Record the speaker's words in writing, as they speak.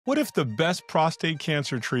What if the best prostate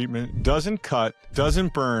cancer treatment doesn't cut,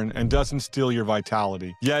 doesn't burn, and doesn't steal your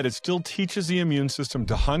vitality, yet it still teaches the immune system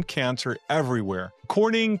to hunt cancer everywhere?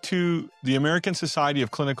 According to the American Society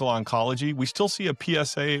of Clinical Oncology, we still see a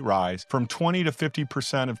PSA rise from 20 to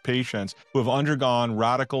 50% of patients who have undergone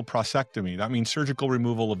radical prostatectomy. That means surgical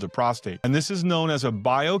removal of the prostate. And this is known as a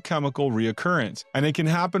biochemical recurrence. And it can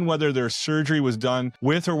happen whether their surgery was done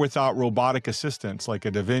with or without robotic assistance, like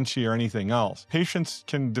a Da Vinci or anything else. Patients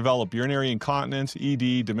can develop urinary incontinence,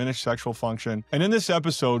 ED, diminished sexual function. And in this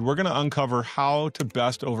episode, we're going to uncover how to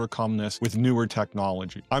best overcome this with newer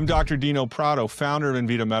technology. I'm Dr. Dino Prato, founder of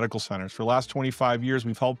Envita Medical Centers. For the last 25 years,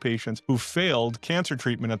 we've helped patients who failed cancer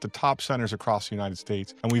treatment at the top centers across the United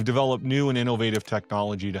States. And we've developed new and innovative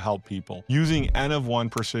technology to help people using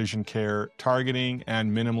N-of-1 precision care, targeting,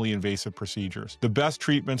 and minimally invasive procedures. The best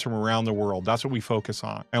treatments from around the world. That's what we focus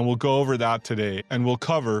on. And we'll go over that today. And we'll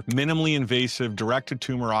cover minimally invasive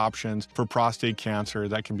direct-to-tumor options for prostate cancer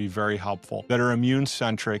that can be very helpful, that are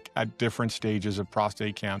immune-centric at different stages of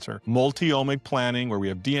prostate cancer. Multi-omic planning, where we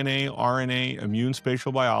have DNA, RNA, immune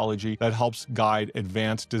spatial biology that helps guide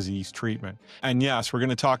advanced disease treatment. And yes, we're going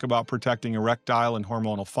to talk about protecting erectile and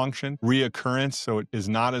hormonal function, recurrence, so it is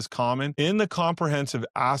not as common, in the comprehensive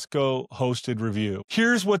ASCO-hosted review.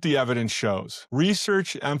 Here's what the evidence shows.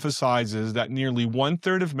 Research emphasizes that nearly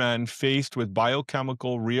 1/3 of men faced with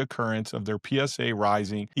biochemical recurrence of their PSA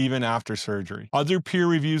rising even after surgery. Other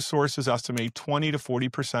peer-reviewed sources estimate 20 to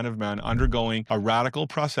 40% of men undergoing a radical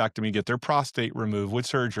prostatectomy, get their prostate removed with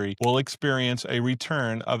surgery, will experience a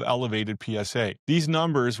return of elevated PSA. These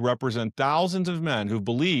numbers represent thousands of men who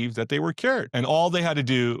believed that they were cured, and all they had to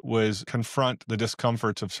do was confront the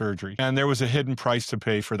discomforts of surgery. And there was a hidden price to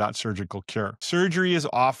pay for that surgical cure. Surgery is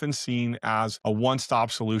often seen as a one-stop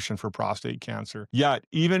solution for prostate cancer. Yet,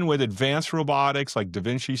 even with advanced robotics like Da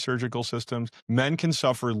Vinci surgical systems, men can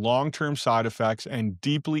suffer long-term side effects and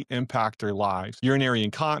deeply impact their lives. Urinary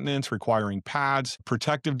incontinence requiring pads,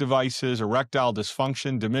 protective devices, erectile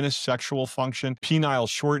dysfunction, diminished sexual function, penile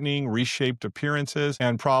shortening, reshaped appearances,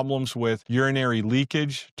 and problems with urinary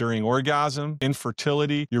leakage during orgasm,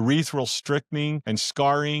 infertility, urethral strickening and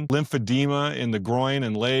scarring, lymphedema in the groin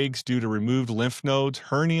and legs due to removed lymph nodes,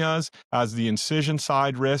 hernias as the incision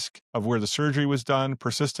side risk of where the surgery was done,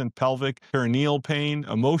 persistent pelvic, perineal pain,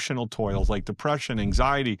 emotional toils like depression,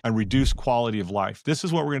 anxiety, and reduced quality of life. This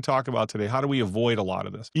is what we're going to talk about today. How do we avoid a lot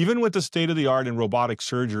of this? Even with the state-of-the-art in robotic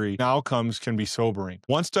surgery, outcomes can be sobering.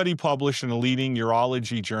 One study published in a leading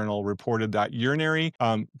urology journal reported that urinary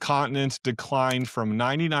continence declined from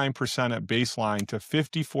 99% at baseline to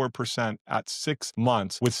 54% at 6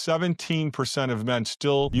 months, with 17% of men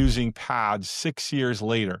still using pads 6 years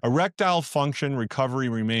later. Erectile function recovery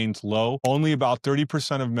remains low. Only about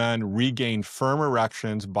 30% of men regain firm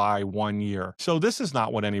erections by 1 year. So this is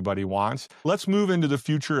not what anybody wants. Let's move into the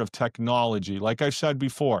future of technology. Like I said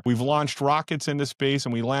before, we've launched rockets into space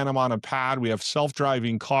and we land them on a pad. We have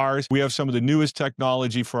self-driving cars. We have some of the newest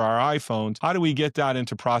technology for our iPhones. How do we get that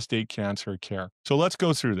into prostate cancer care? So let's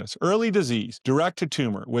go through this. Early disease, direct to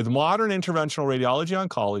tumor. With modern interventional radiology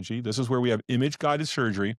oncology, this is where we have image-guided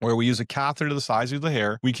surgery, where we use a catheter the size of the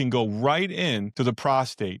hair. We can go right into the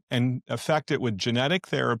prostate and affect it with genetic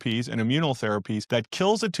therapies and immunotherapies that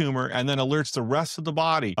kills the tumor and then alerts the rest of the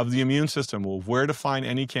body of the immune system of where to find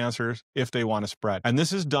any cancers if they want to spread. And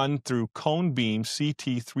this is done through cone beam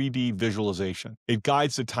CT 3D visualization. It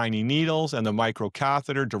guides the tiny needles and the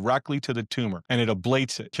microcatheter directly to the tumor, and it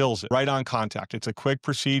ablates it, kills it, right on contact. It's a quick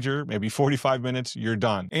procedure, maybe 45 minutes, you're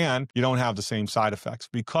done. And you don't have the same side effects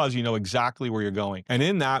because you know exactly where you're going. And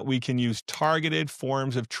in that, we can use targeted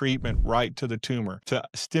forms of treatment right to the tumor to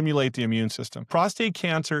stimulate the immune system. Prostate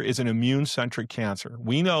cancer is an immune-centric cancer.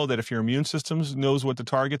 We know that if your immune system knows what the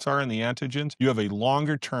targets are and the antigens, you have a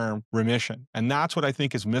longer-term remission. And that's what I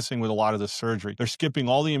think is missing with a lot of the surgery. They're skipping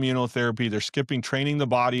all the immunotherapy, they're skipping training the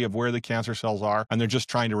body of where the cancer cells are, and they're just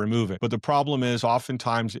trying to remove it. But the problem is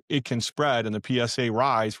oftentimes it can spread and the PSA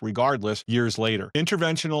rise regardless years later.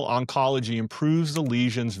 Interventional oncology improves the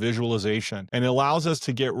lesion's visualization and it allows us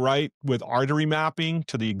to get right with artery mapping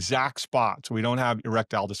to the exact spot. So we don't have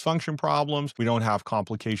erectile dysfunction problems, we don't have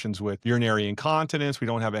complications with urinary incontinence, we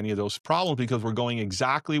don't have any of those problems because we're going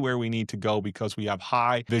exactly where we need to go because we have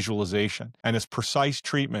high visualization. And it's precise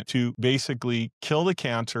treatment to basically kill the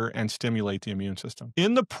cancer and stimulate the immune system.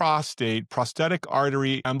 In the prostate, prostatic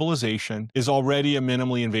artery embolization is already a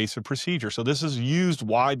minimally invasive procedure. So this is used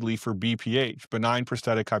widely for BPH, benign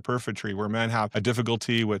prostatic hypertrophy, where men have a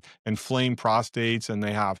difficulty with inflamed prostates and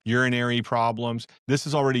they have urinary problems. This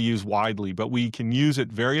is already used widely, but we can use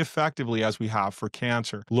it very effectively as we have for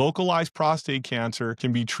cancer. Localized prostate cancer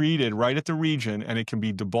can be treated right at the region and it can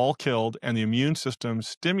be debulk killed and the immune system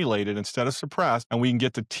stimulated instead of suppressed, and we can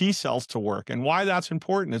get the T cells to work. And why that's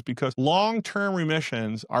important is because long-term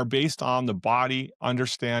remissions are based on the body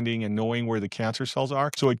understanding and knowing where the cancer cells are,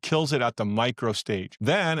 so it kills it at the micro stage.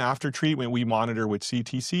 Then, after treatment, we monitor with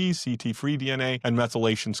CTC, CT-free DNA, and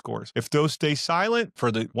methylation scores. If those stay silent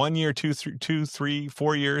for the 1 year, 2, 3,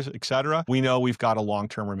 4 years, etc., we know we've got a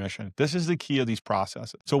long-term remission. This is the key of these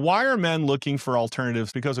processes. So why are men looking for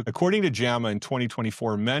alternatives? Because according to JAMA in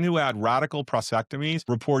 2024, men who had radical prostatectomies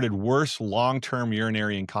reported worse long-term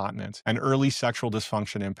urinary incontinence and early sexual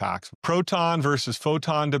dysfunction impacts. Proton versus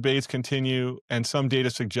photon debates continue, and some data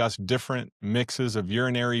suggest different mixes of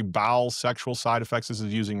urinary, bowel, sexual side effects. This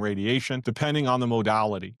is using radiation, depending on the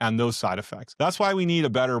modality and those side effects. That's why we need a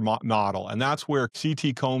better model, and that's where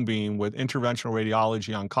CT cone beam with interventional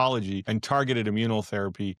radiology, oncology, and targeted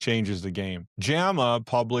immunotherapy changes the game. JAMA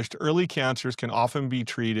published early cancers can often be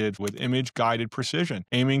treated with image-guided precision,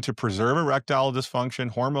 aiming to preserve erectile dysfunction,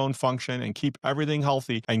 hormone function, and keep everything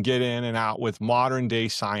healthy and get in and out with modern-day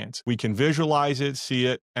science. We can visualize it, see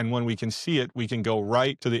it, and when we can see it, we can go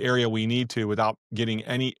right to the area we need to without getting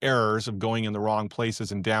any errors of going in the wrong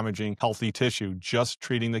places and damaging healthy tissue, just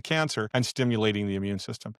treating the cancer and stimulating the immune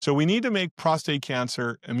system. So we need to make prostate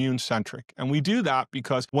cancer immune-centric, and we do that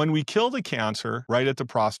because when we kill the cancer right at the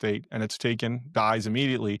prostate and it's dies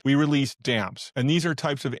immediately, we release DAMPs. And these are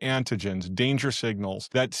types of antigens, danger signals,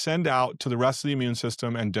 that send out to the rest of the immune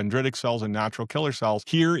system and dendritic cells and natural killer cells.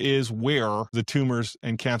 Here is where the tumors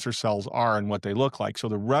and cancer cells are and what they look like. So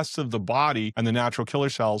the rest of the body and the natural killer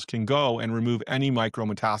cells can go and remove any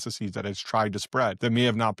micrometastases that has tried to spread that may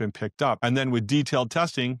have not been picked up. And then with detailed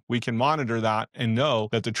testing, we can monitor that and know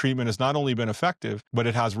that the treatment has not only been effective, but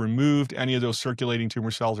it has removed any of those circulating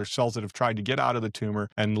tumor cells or cells that have tried to get out of the tumor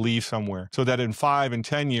and leave somewhere, so that in 5 and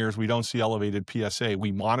 10 years, we don't see elevated PSA.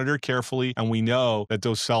 We monitor carefully and we know that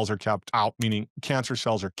those cells are kept out, meaning cancer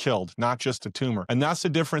cells are killed, not just the tumor. And that's the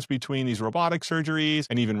difference between these robotic surgeries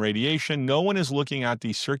and even radiation. No one is looking at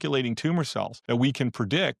these circulating tumor cells that we can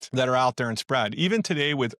predict that are out there and spread. Even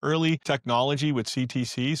today with early technology with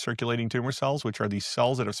CTC, circulating tumor cells, which are these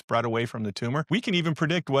cells that have spread away from the tumor, we can even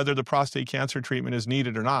predict whether the prostate cancer treatment is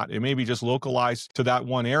needed or not. It may be just localized to that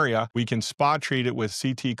one area. We can spot treat it with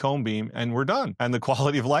CT cone beam and we're done. And the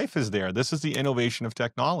quality of life is there. This is the innovation of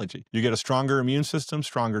technology. You get a stronger immune system,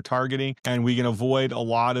 stronger targeting, and we can avoid a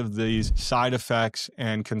lot of these side effects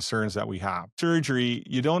and concerns that we have. Surgery,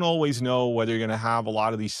 you don't always know whether you're going to have a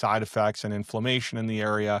lot of these side effects and inflammation in the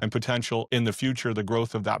area and potential in the future, the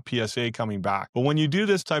growth of that PSA coming back. But when you do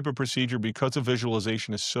this type of procedure, because the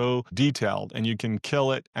visualization is so detailed and you can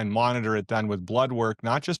kill it and monitor it then with blood work,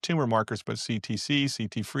 not just tumor markers, but CTC,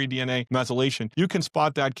 CT-free DNA, methylation, you can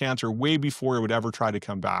spot that cancer way before it would ever try to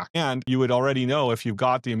come back. And you would already know if you've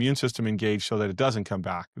got the immune system engaged so that it doesn't come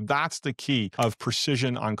back. That's the key of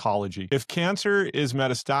precision oncology. If cancer is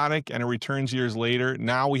metastatic and it returns years later,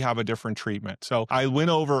 now we have a different treatment. So I went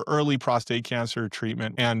over early prostate cancer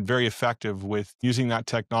treatment and very effective with using that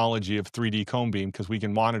technology of 3D cone beam because we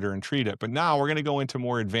can monitor and treat it. But now we're going to go into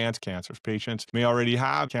more advanced cancers. Patients may already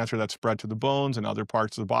have cancer that's spread to the bones and other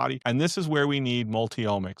parts of the body. And this is where we need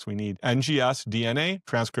multi-omics. We need NGS, DNA,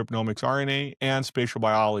 transcriptomics, RNA, and spatial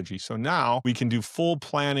biology. So now we can do full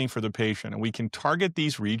planning for the patient and we can target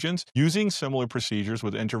these regions using similar procedures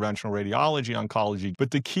with interventional radiology, oncology.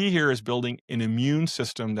 But the key here is building an immune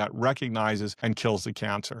system that recognizes and kills the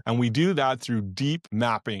cancer. And we do that through deep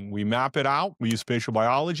mapping. We map it out. We use spatial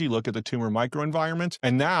biology, look at the tumor microenvironments.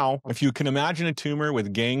 And now, if you can imagine a tumor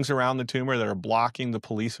with gangs around the tumor that are blocking the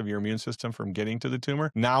police of your immune system from getting to the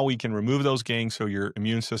tumor, now we can remove those gangs so your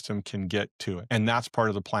immune system can get to it. And that's part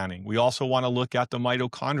of the planning. We also want to look at the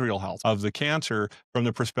mitochondrial health of the cancer from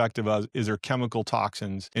the perspective of, is there chemical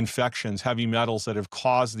toxins, infections, heavy metals that have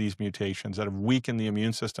caused these mutations, that have weakened the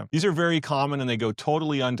immune system? These are very common and they go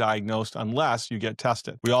totally undiagnosed unless you get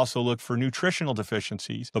tested. We also look for nutritional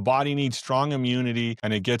deficiencies. The body needs strong immunity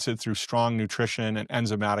and it gets it through strong nutrition and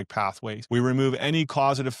enzymatic pathways. We remove any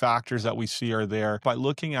causative factors that we see are there by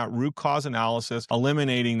looking at root cause analysis,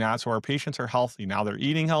 eliminating that so our patients are healthy. Now they're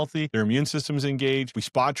eating healthy, their immune system's engaged, we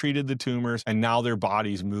spot treated the tumors, and now their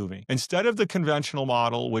body's moving. Instead of the conventional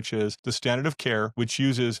model, which is the standard of care, which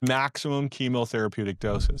uses maximum chemotherapeutic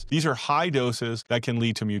doses. These are high doses that can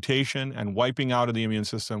lead to mutation and wiping out of the immune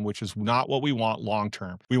system, which is not what we want long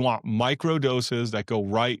term. We want micro doses that go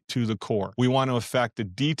right to the core. We want to affect the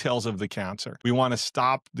details of the cancer. We want to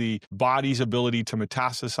stop the body's ability to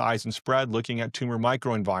metastasize and spread, looking at tumor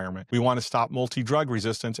microenvironment. We want to stop multi-drug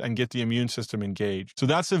resistance and get the immune system engaged. So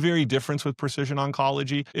that's the very difference with precision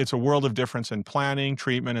oncology. It's a world of difference in planning,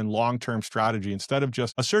 treatment, and long-term strategy. Instead of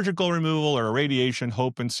just a surgical removal or a radiation,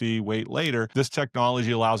 hope and see, wait later. This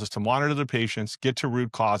technology allows us to monitor the patients, get to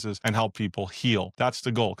root causes, and help people heal. That's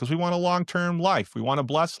the goal, because we want a long-term life. We want a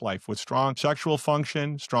blessed life with strong sexual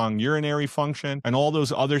function, strong urinary function, and all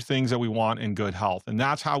those other things that we want in good health. And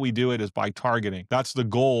that's how we do it, is by targeting. That's the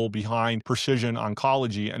goal behind precision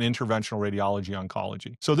oncology and interventional radiology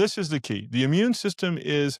oncology. So this is the key. The immune system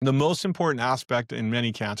is the most important aspect in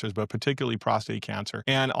many cancers, but particularly prostate cancer.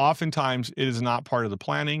 And oftentimes it is not part of the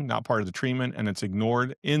planning, not part of the treatment, and it's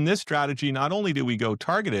ignored. In this strategy, not only do we go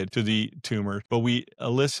targeted to the tumor, but we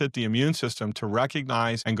elicit the immune system to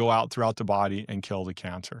recognize and go out throughout the body and kill the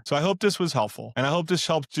cancer. So I hope this was helpful. And I hope this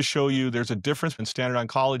helps to show you there's a difference in standard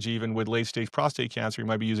oncology. Even with late-stage prostate cancer, you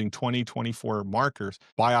might be using 20, 24 markers,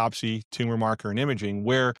 biopsy, tumor marker, and imaging,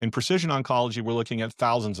 where in precision oncology, we're looking at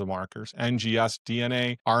thousands of markers, NGS,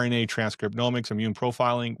 DNA, RNA transcriptomics, immune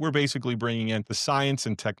profiling. We're basically bringing in the science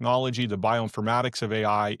and technology, the bioinformatics of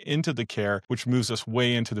AI into the care, which moves us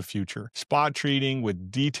way into the future. Spot treating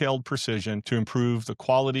with detailed precision to improve the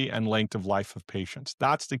quality and length of life of patients.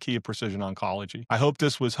 That's the key of precision oncology. I hope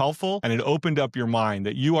this was helpful and it opened up your mind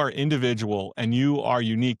that you are individual and you are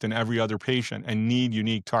unique than every other patient and need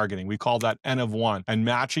unique targeting. We call that N of 1, and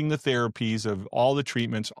matching the therapies of all the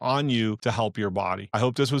treatments on you to help your body. I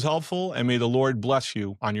hope this was helpful, and may the Lord bless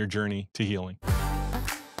you on your journey to healing.